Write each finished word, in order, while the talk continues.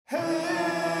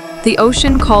The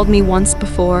ocean called me once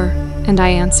before, and I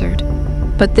answered.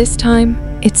 But this time,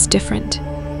 it's different.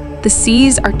 The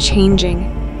seas are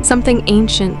changing. Something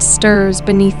ancient stirs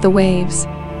beneath the waves.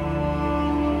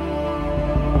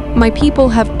 My people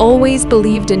have always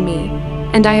believed in me,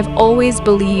 and I have always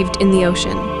believed in the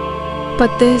ocean.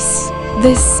 But this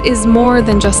is more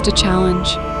than just a challenge.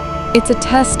 It's a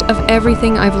test of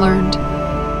everything I've learned.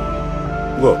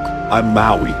 Look, I'm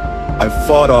Maui. I've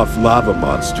fought off lava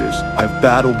monsters. I've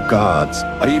battled gods.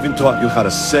 I even taught you how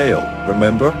to sail,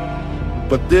 remember?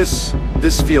 But this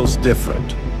feels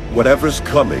different. Whatever's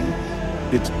coming,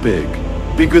 it's big.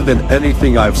 Bigger than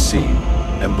anything I've seen.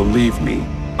 And believe me,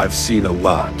 I've seen a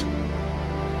lot.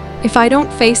 If I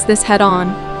don't face this head on,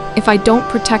 if I don't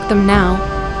protect them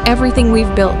now, everything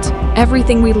we've built,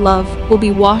 everything we love, will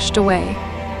be washed away.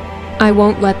 I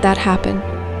won't let that happen.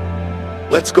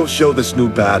 Let's go show this new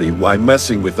baddie why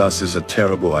messing with us is a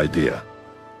terrible idea.